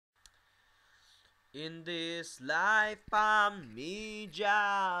In this life, I'm me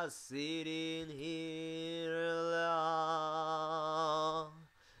just sitting here alone.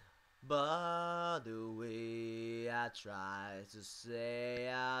 But the way I try to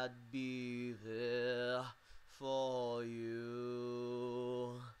say I'd be there for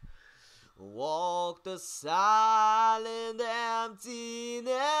you. Walk the silent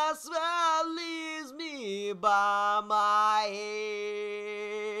emptiness that leaves me by my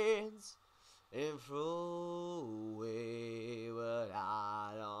hands and throw away what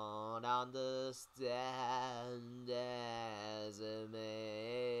I don't understand as a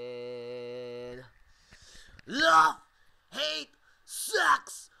man. Love, hate,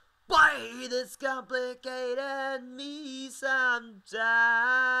 sucks, but it's complicated me sometimes.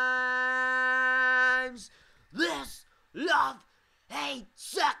 This love, hate,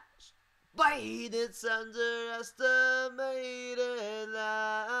 sucks, but it's underestimated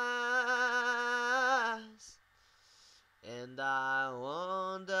lies. And I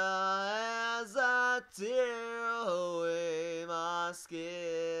wonder as I tear away my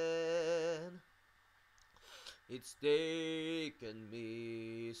skin. It's taken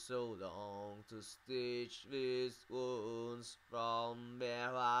me so long to stitch these wounds from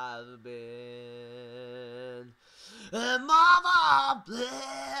where I've been. And Mama,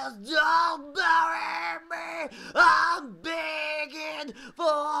 please don't bury me. I'm begging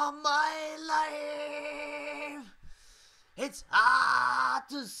for my life. It's hard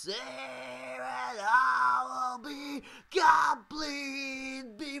to say that I will be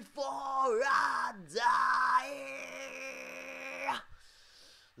complete before I die.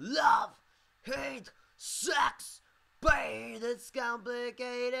 Love, hate, sex, pain, it's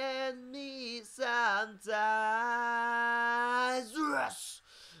complicated me sometimes. Yes,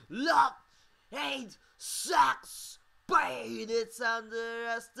 love, hate, sex, pain, it's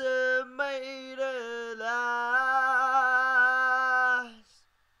underestimated lies.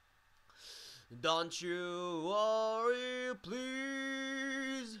 Don't you worry,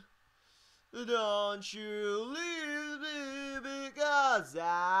 please. Don't you leave me, because I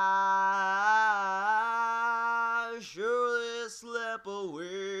surely slip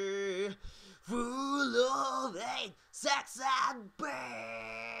away full of hate, sex, and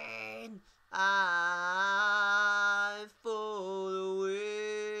pain. I fall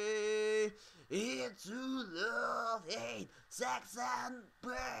away into love, hate, sex, and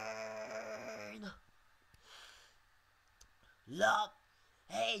pain. Love,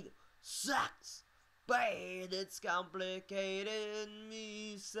 hate, sex, pain, it's complicated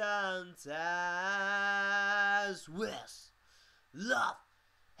me sometimes. With love,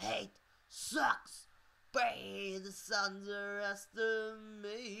 hate, sucks, pain, it's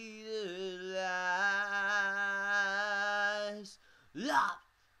underestimated lies. Love,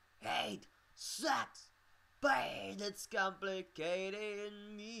 hate, sex, pain, it's complicated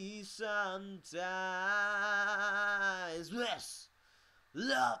me sometimes. With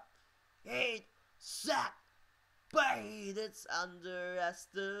love, hate, sex, pain, it's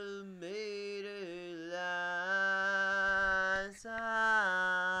underestimated. Lies.